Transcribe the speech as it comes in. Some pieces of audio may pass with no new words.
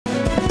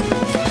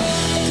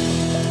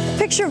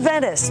Picture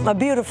Venice, a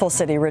beautiful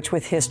city rich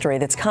with history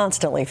that's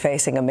constantly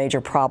facing a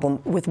major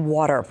problem with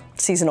water.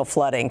 Seasonal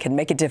flooding can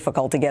make it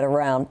difficult to get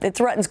around. It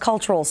threatens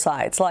cultural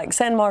sites like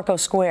San Marco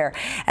Square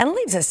and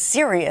leaves a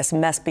serious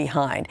mess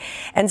behind.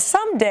 And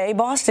someday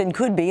Boston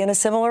could be in a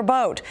similar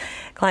boat.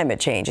 Climate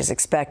change is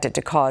expected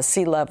to cause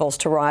sea levels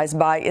to rise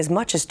by as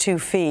much as 2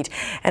 feet.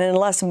 And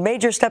unless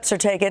major steps are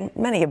taken,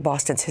 many of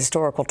Boston's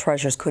historical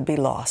treasures could be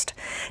lost.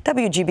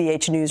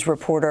 WGBH News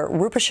reporter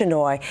Rupa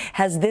Shenoy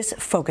has this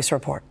focus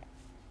report.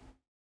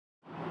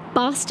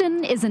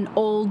 Boston is an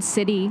old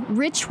city,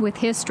 rich with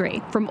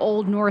history, from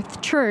Old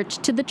North Church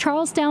to the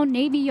Charlestown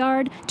Navy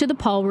Yard to the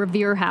Paul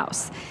Revere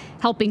House.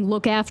 Helping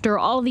look after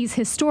all these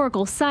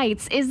historical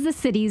sites is the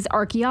city's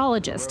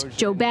archaeologist,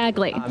 Joe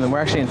Bagley. And we're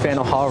actually in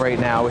Faneuil Hall right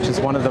now, which is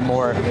one of the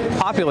more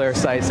popular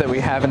sites that we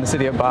have in the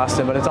city of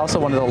Boston, but it's also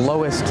one of the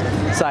lowest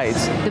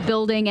sites. The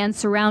building and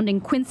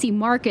surrounding Quincy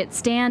Market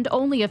stand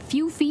only a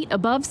few feet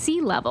above sea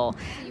level.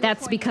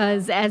 That's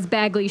because, as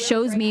Bagley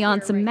shows me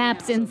on some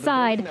maps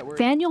inside,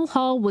 Faneuil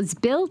Hall was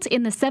built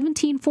in the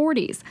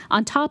 1740s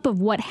on top of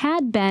what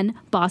had been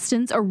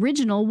Boston's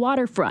original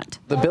waterfront.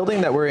 The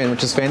building that we're in,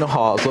 which is Faneuil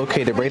Hall, is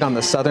located right on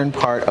the southern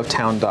part of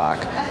Town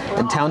Dock.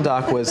 And Town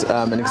Dock was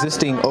an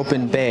existing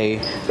open bay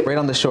right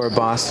on the shore of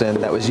Boston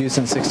that was used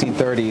in the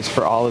 1630s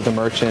for all of the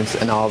merchants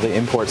and all the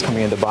imports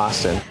coming into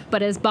Boston.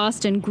 But as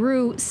Boston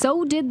grew,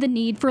 so did the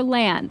need for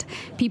land.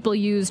 People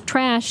used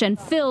trash and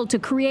fill to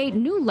create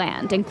new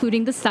land,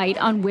 including the site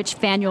on which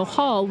Faneuil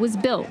Hall was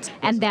built.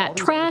 And that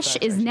trash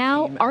is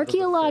now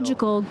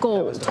archaeological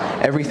gold.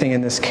 Everything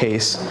in this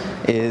case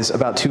is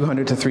about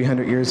 200 to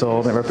 300 years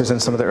old and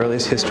represents some of the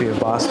earliest history of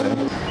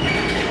Boston.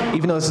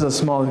 Even though this is a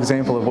small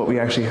example of what we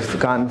actually have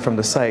gotten from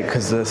the site,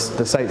 because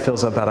the site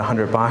fills up about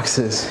 100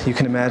 boxes, you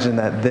can imagine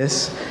that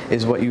this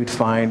is what you would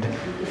find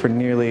for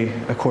nearly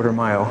a quarter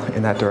mile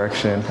in that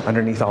direction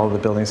underneath all of the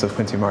buildings of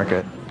Quincy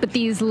Market. But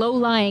these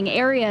low-lying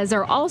areas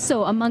are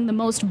also among the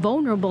most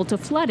vulnerable to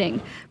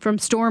flooding, from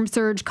storm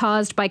surge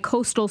caused by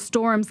coastal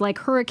storms like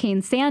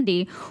Hurricane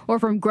Sandy, or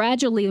from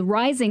gradually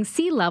rising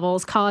sea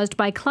levels caused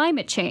by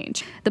climate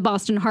change. The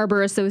Boston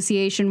Harbor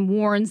Association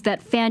warns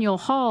that Faneuil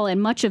Hall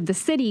and much of the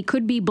city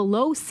could be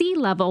below sea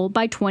level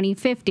by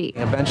 2050.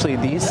 Eventually,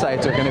 these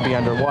sites are going to be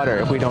underwater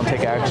if we don't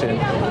take action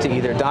to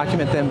either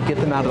document them, get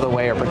them out of the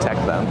way, or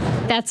protect them.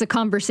 That's a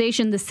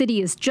conversation the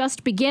city is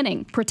just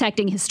beginning,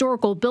 protecting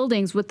historical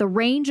buildings with a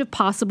range of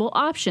possible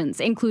options,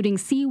 including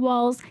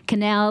seawalls,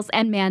 canals,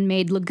 and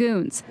man-made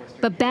lagoons.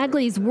 But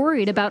Bagley's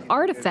worried about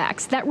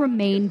artifacts that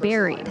remain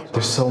buried.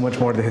 There's so much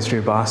more to the history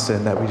of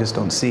Boston that we just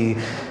don't see,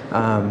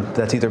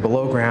 that's either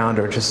below ground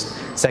or just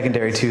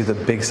secondary to the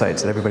big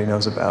sites that everybody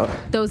knows about.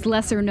 Those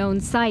lesser-known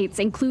sites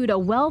include a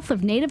wealth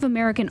of Native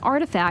American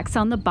artifacts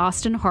on the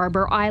Boston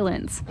Harbor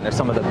Islands. They're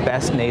some of the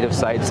best native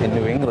sites in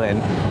New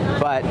England,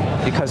 but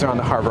because they're on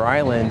the Harbor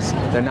Islands,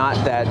 they're not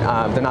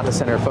the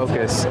center of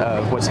focus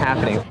of what's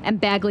happening. And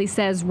Bagley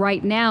says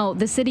right now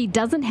the city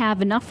doesn't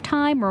have enough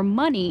time or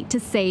money to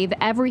save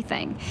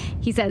everything.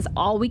 He says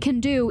all we can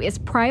do is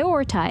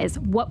prioritize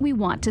what we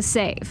want to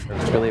save.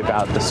 It's really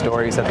about the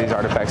stories that these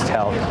artifacts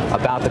tell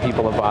about the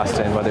people of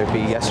Boston, whether it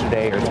be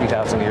yesterday or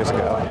 3,000 years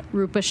ago.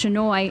 Rupa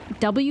Shenoy,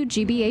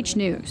 WGBH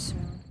News.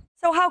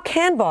 So how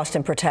can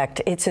Boston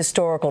protect its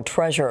historical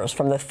treasures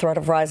from the threat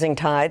of rising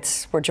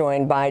tides? We're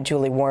joined by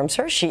Julie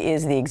Wormser. She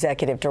is the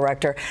executive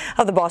director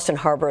of the Boston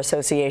Harbor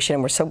Association,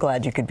 and we're so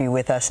glad you could be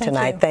with us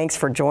tonight. Thanks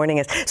for joining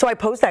us. So I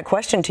posed that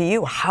question to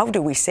you. How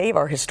do we save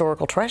our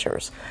historical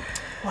treasures?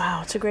 Wow,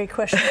 it's a great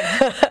question.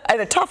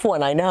 And a tough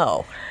one, I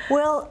know.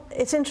 Well,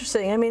 it's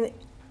interesting. I mean,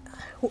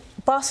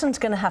 Boston's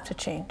going to have to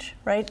change,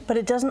 right? But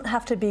it doesn't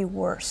have to be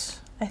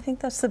worse. I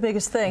think that's the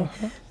biggest thing.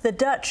 The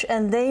Dutch,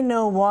 and they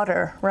know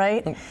water,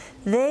 right?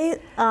 They,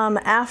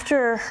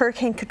 after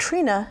Hurricane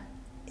Katrina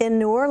in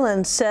New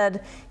Orleans,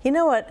 said, you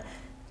know what,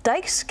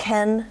 dikes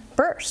can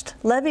burst,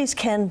 levees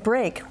can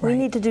break. We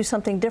need to do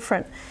something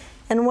different.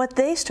 And what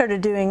they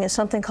started doing is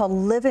something called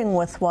living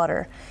with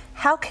water.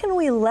 How can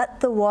we let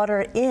the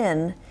water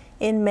in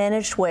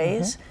managed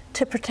ways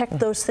to protect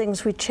those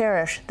things we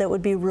cherish that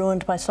would be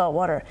ruined by salt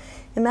water?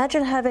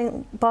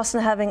 Imagine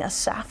Boston having a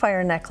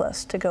sapphire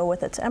necklace to go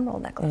with its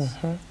emerald necklace.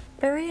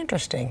 Very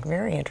interesting,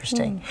 very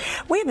interesting.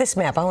 We have this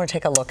map. I want to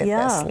take a look at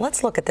this.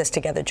 Let's look at this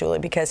together, Julie,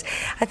 because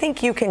I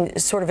think you can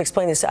sort of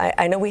explain this.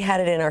 I know we had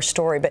it in our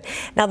story, but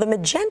now the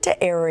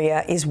magenta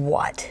area is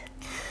what?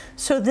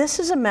 So this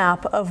is a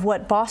map of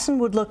what Boston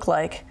would look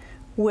like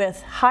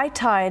with high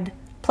tide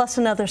plus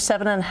another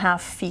 7.5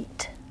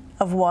 feet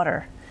of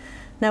water.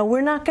 Now,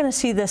 we're not going to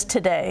see this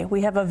today.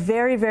 We have a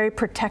very, very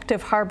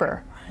protective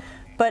harbor.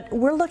 But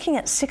we're looking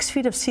at 6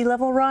 feet of sea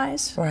level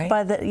rise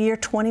by the year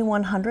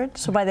 2100,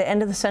 so by the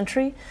end of the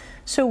century.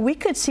 So we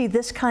could see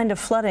this kind of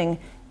flooding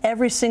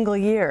every single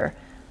year.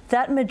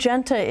 That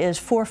magenta is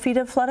 4 feet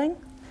of flooding.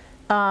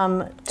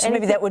 So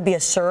maybe that would be a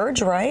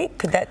surge, right?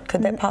 Could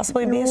that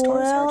possibly be a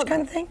storm surge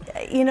kind of thing?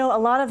 You know, a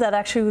lot of that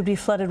actually would be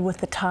flooded with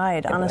the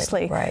tide,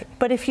 honestly. Right.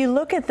 But if you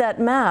look at that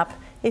map,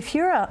 if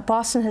you're a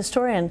Boston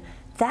historian,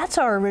 that's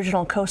our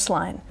original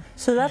coastline.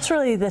 So that's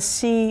really the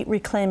sea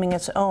reclaiming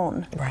its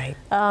own. Right.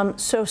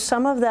 So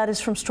some of that is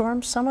from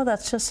storms, some of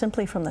that's just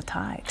simply from the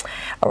tide.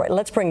 All right,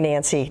 let's bring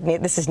Nancy.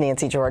 This is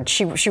Nancy George.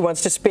 She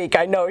wants to speak.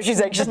 I know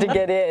she's anxious to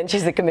get in.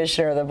 She's the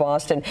commissioner of the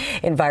Boston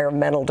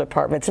Environmental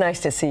Department. It's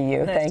nice to see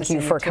you. Thank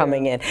you for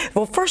coming in.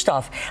 Well, first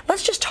off,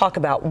 let's just talk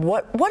about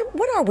what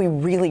are we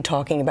really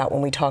talking about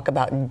when we talk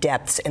about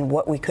depths and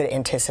what we could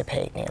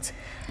anticipate, Nancy?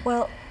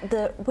 Well,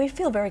 we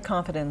feel very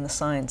confident in the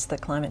science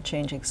that climate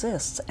change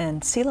exists,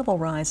 and sea level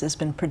rise has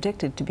been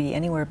predicted to be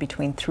anywhere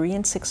between 3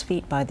 and 6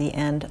 feet by the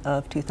end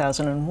of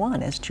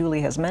 2001, as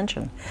Julie has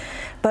mentioned.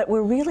 But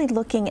we're really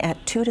looking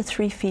at 2 to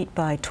 3 feet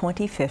by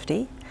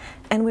 2050,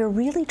 and we're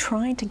really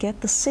trying to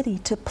get the city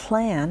to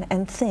plan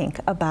and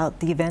think about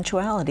the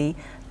eventuality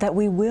that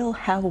we will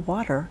have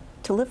water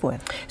to live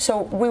with.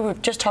 So we were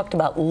just talked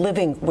about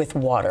living with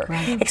water.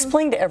 Right.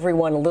 Explain to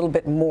everyone a little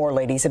bit more,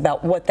 ladies,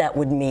 about what that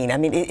would mean. I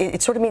mean,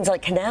 it sort of means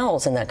like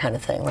canals and that kind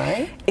of thing,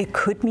 right? It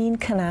could mean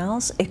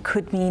canals. It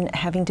could mean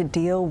having to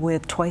deal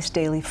with twice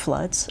daily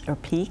floods or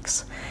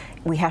peaks.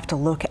 We have to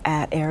look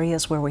at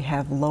areas where we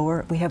have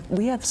lower,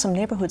 we have some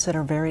neighborhoods that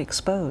are very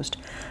exposed,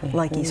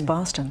 like East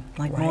Boston,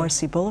 like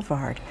Morrissey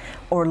Boulevard,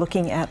 or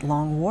looking at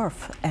Long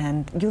Wharf.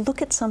 And you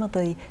look at some of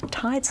the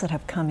tides that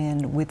have come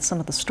in with some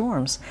of the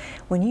storms.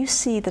 When you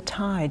see the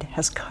tide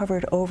has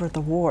covered over the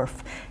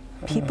wharf,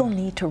 people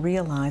need to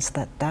realize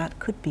that that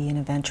could be an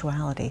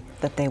eventuality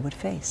that they would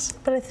face.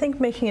 But I think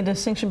making a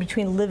distinction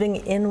between living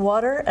in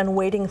water and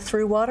wading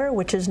through water,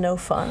 which is no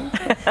fun,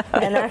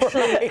 and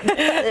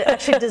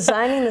actually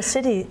designing the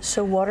city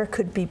so water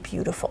could be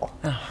beautiful.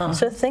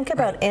 So think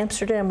about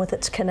Amsterdam with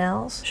its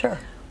canals. Sure.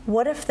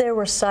 What if there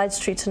were side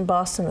streets in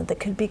Boston that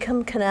could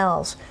become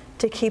canals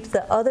to keep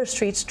the other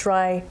streets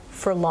dry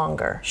for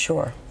longer?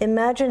 Sure.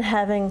 Imagine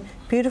having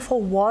beautiful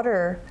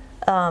water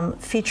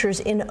features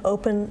in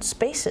open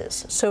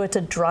spaces. So it's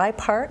a dry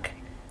park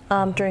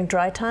during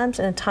dry times,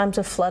 and in times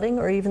of flooding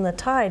or even the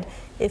tide,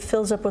 it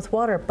fills up with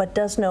water but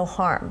does no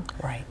harm.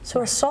 Right.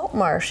 So a salt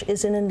marsh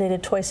is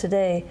inundated twice a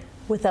day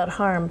without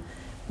harm.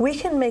 We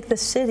can make the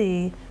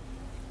city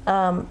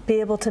be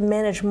able to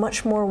manage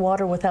much more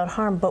water without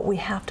harm, but we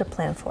have to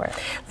plan for it.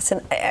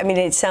 Listen, I mean,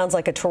 it sounds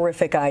like a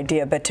terrific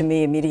idea, but to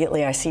me,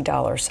 immediately I see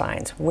dollar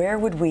signs. Where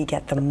would we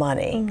get the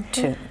money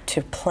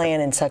to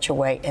plan in such a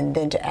way and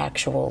then to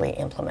actually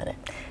implement it?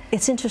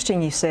 It's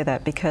interesting you say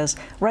that, because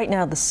right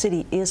now the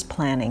city is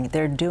planning.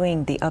 They're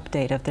doing the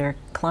update of their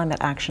climate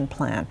action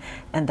plan,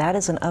 and that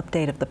is an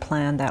update of the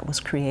plan that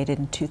was created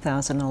in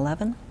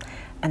 2011,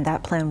 and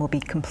that plan will be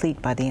complete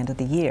by the end of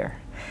the year.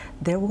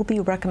 There will be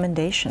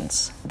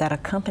recommendations that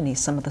accompany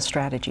some of the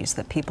strategies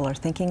that people are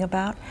thinking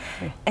about.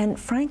 And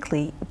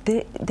frankly,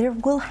 there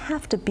will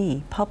have to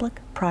be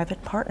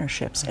public-private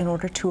partnerships in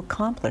order to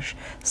accomplish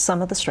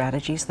some of the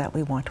strategies that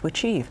we want to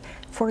achieve.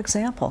 For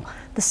example,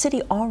 the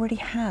city already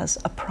has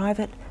a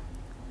private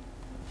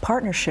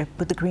partnership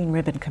with the Green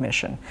Ribbon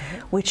Commission,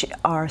 which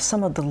are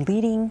some of the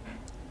leading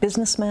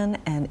businessmen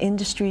and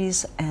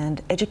industries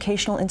and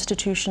educational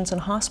institutions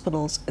and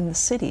hospitals in the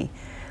city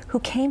who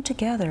came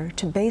together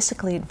to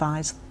basically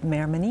advise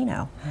Mayor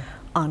Menino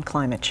on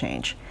climate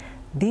change.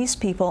 These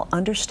people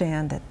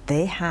understand that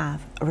they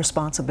have a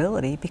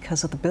responsibility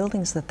because of the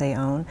buildings that they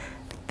own,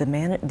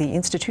 the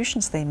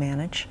institutions they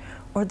manage,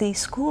 or the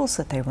schools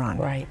that they run.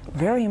 Right.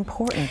 Very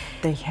important.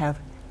 They have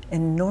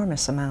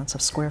enormous amounts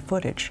of square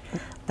footage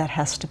that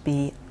has to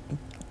be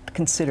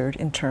considered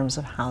in terms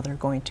of how they're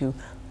going to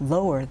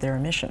lower their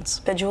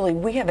emissions. But Julie,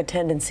 we have a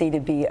tendency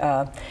to be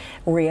a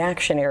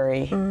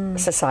reactionary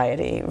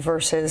society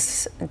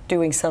versus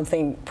doing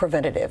something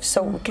preventative.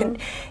 So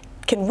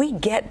can we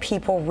get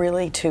people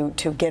really to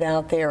get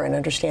out there and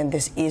understand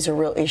this is a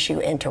real issue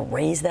and to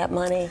raise that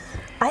money?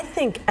 I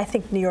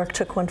think New York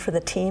took one for the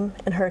team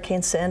in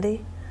Hurricane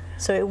Sandy.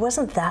 So it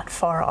wasn't that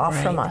far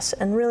off from us.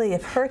 And really,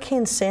 if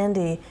Hurricane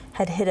Sandy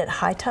had hit at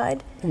high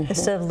tide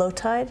instead of low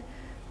tide,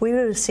 we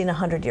would have seen a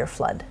 100-year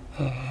flood.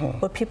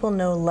 What people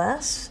know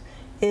less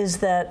is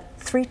that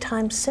 3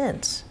 times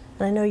since,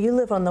 and I know you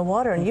live on the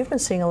water and you've been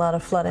seeing a lot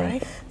of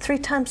flooding, 3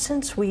 times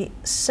since we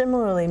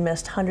similarly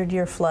missed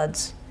 100-year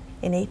floods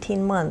in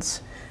 18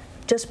 months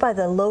just by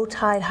the low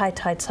tide, high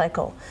tide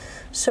cycle.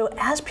 So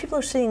as people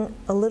are seeing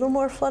a little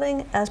more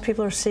flooding, as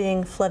people are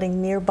seeing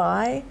flooding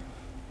nearby,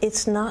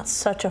 it's not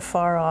such a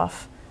far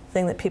off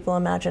thing that people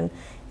imagine.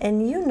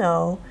 And you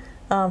know,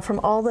 from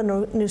all the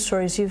news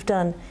stories you've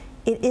done,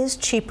 it is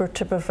cheaper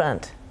to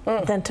prevent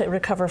than to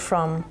recover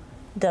from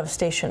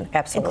devastation.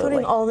 Absolutely.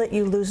 Including all that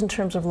you lose in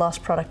terms of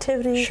lost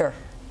productivity. Sure.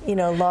 You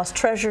know, lost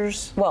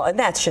treasures. Well, and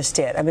that's just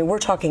it. I mean, we're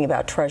talking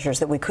about treasures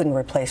that we couldn't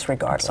replace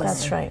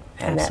regardless. That's right.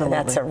 And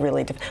that's a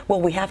really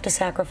will we have to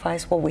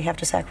sacrifice? Will we have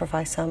to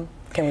sacrifice some?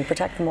 Can we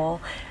protect them all?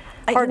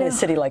 Hard in a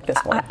city like this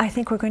one. I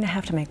think we're going to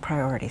have to make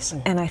priorities.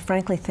 And I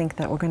frankly think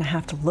that we're going to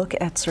have to look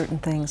at certain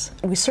things.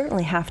 We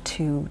certainly have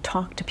to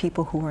talk to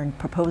people who are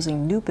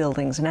proposing new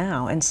buildings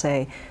now and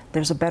say,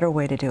 there's a better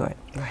way to do it.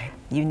 Right.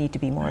 You need to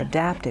be more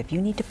adaptive.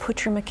 You need to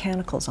put your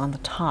mechanicals on the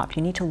top.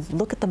 You need to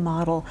look at the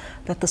model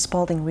that the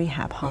Spalding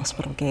Rehab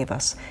Hospital gave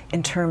us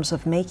in terms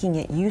of making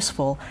it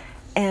useful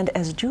And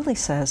as Julie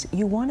says,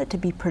 you want it to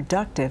be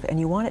productive and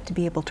you want it to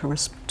be able to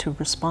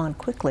respond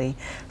quickly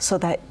so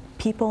that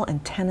people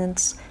and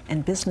tenants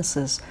and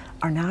businesses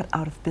are not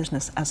out of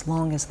business as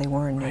long as they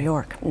were in New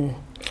York.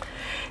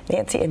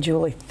 Nancy and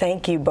Julie,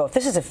 thank you both.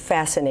 This is a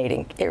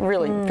fascinating,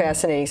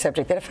 fascinating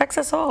subject that affects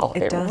us all.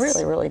 It does.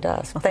 Really, really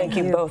does. Well, thank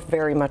you both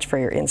very much for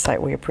your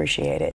insight. We appreciate it.